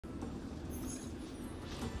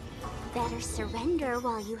Better surrender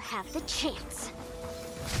while you have the chance.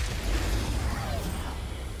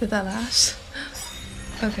 Did that last?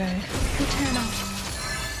 Okay. Eternal.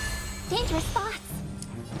 Dangerous thoughts.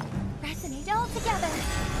 Resonate all together.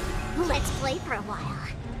 Let's play for a while.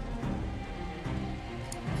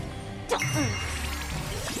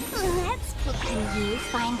 Let's can you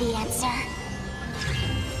find the answer?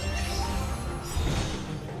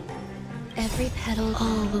 Every petal,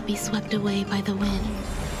 all will be swept away by the wind.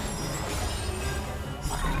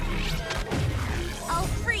 I'll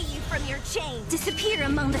free you from your chain. Disappear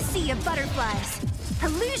among the sea of butterflies.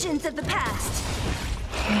 Illusions of the past.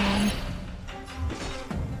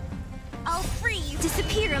 I'll free you.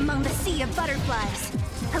 Disappear among the sea of butterflies.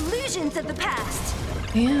 Illusions of the past.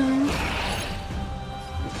 Damn.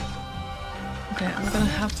 Okay, I'm gonna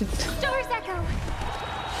have to Stars echo.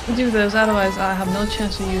 do this, otherwise I have no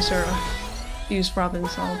chance to use Robin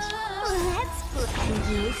salt.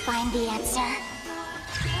 Can you find the answer?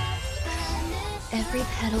 Every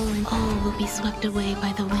petal and all will be swept away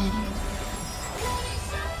by the wind.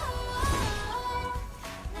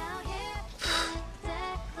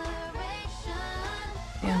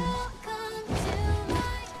 Yeah.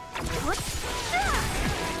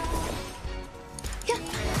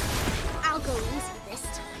 I'll go easy this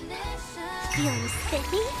time. Feeling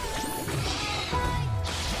spiffy?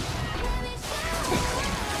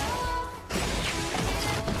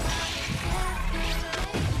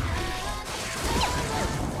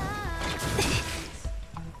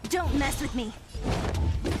 Don't mess with me.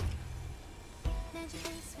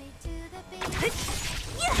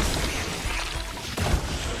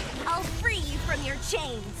 I'll free you from your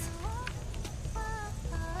chains.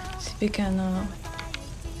 See if we can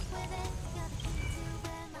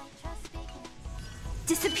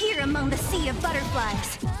Disappear among the sea of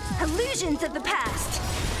butterflies. Illusions of the past.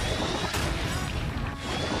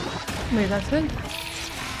 wait, that's it?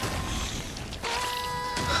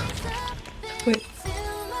 Wait.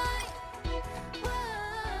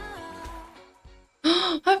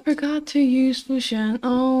 I forgot to use Fusion.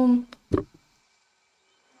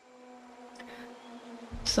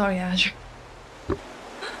 Sorry, Azure.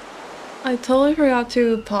 I totally forgot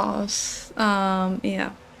to pause.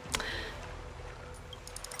 Yeah.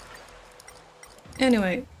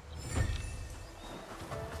 Anyway.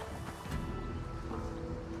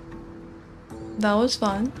 That was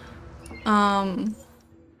fun.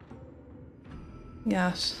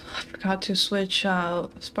 Yes, I forgot to switch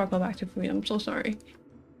Sparkle back to Free. I'm so sorry.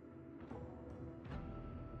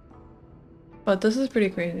 But this is pretty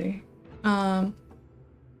crazy.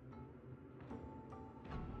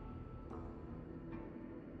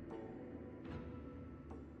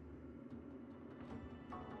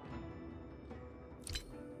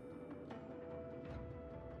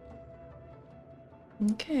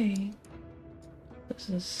 Okay. This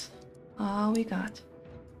is all we got.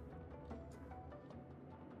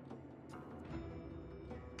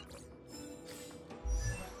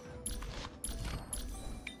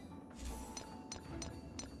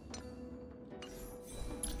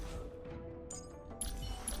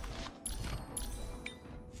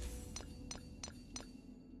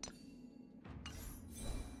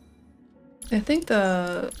 I think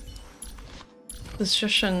the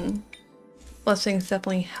Destruction blessings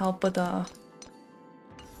definitely help with the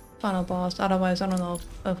final boss. Otherwise, I don't know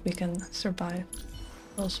if we can survive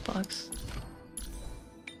those bugs.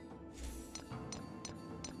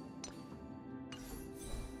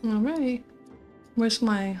 Alright. Where's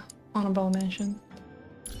my honorable mention?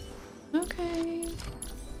 Okay.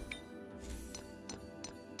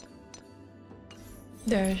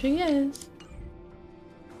 There she is.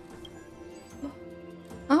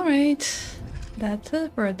 Alright, that's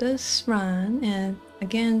it for this run, and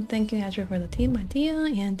again, thank you Azure for the team idea,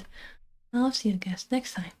 and I'll see you guys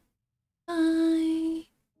next time.